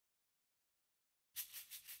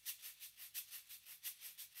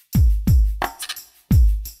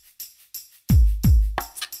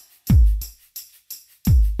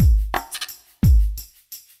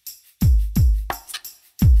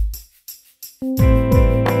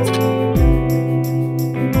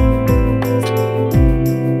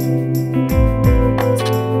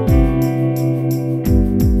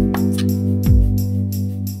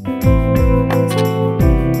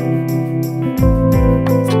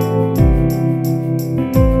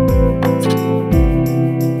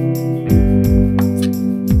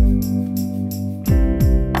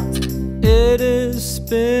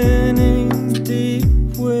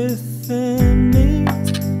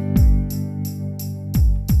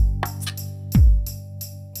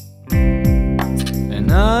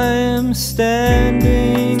am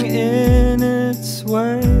standing in its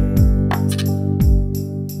way.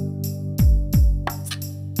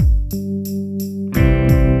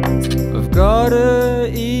 I've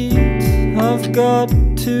gotta eat, I've got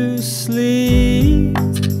to sleep.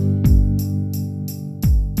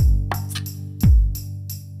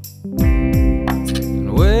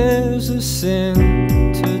 And where's a sin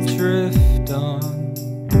to drift on?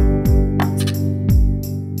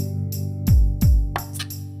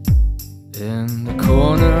 In the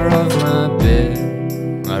corner of my bed,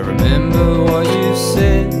 I remember what you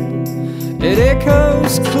said. It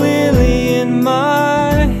echoes clearly in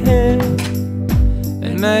my head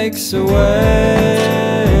and makes a way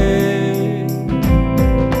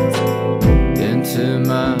into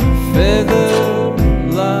my feather-light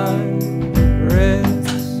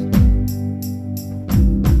rest.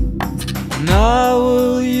 And I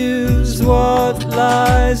will use what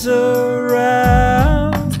lies around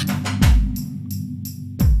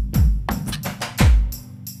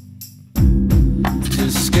to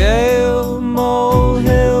scale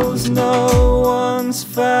molehills no one's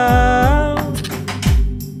found.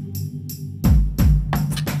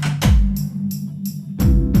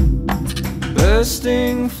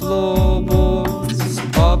 Bursting floorboards,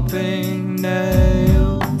 popping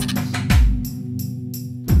nails.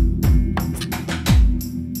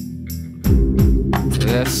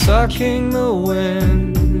 They're sucking the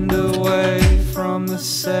wind away from the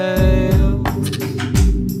sails.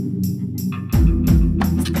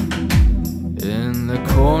 In the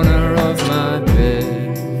corner of my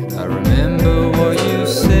bed, I remember what you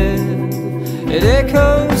said. It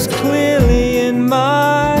echoes clearly in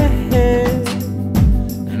my head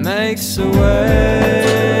and makes a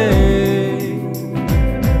way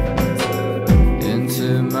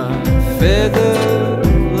into my feather